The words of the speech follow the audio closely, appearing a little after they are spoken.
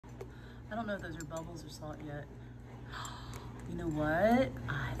I don't know if those are bubbles or salt yet. You know what?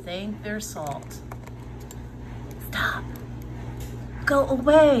 I think they're salt. Stop. Go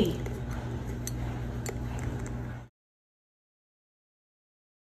away.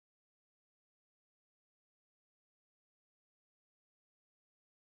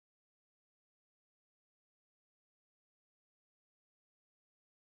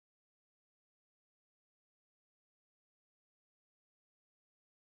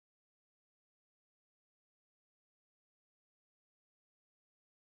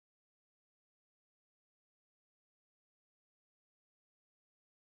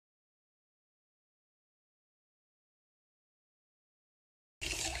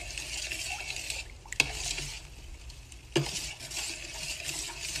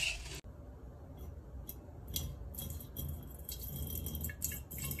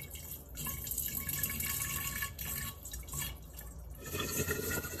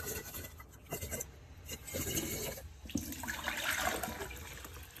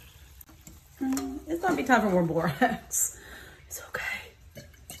 It's not be time for more borax. It's okay.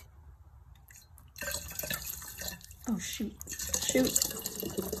 Oh, shoot. Shoot.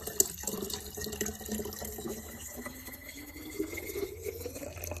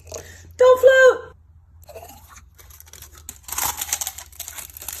 Don't float!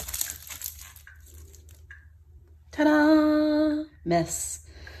 Ta-da! Mess.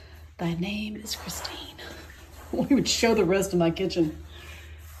 Thy name is Christine. We would show the rest of my kitchen.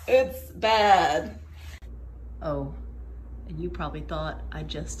 It's bad. Oh, and you probably thought I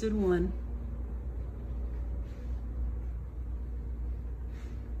just did one.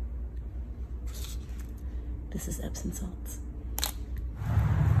 This is Epsom salts.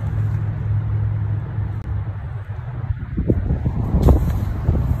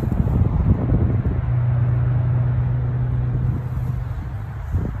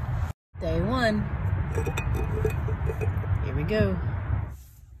 Day one. Here we go.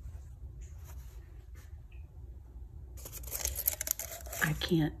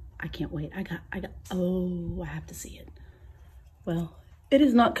 I can't wait. Oh, I have to see it. Well, it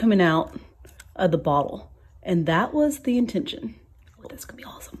is not coming out of the bottle. And that was the intention. Oh, that's gonna be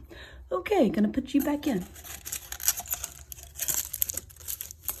awesome. Okay, gonna put you back in.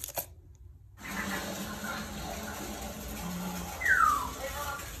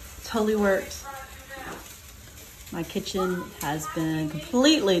 Totally worked. My kitchen has been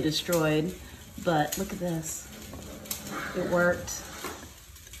completely destroyed, but look at this. It worked.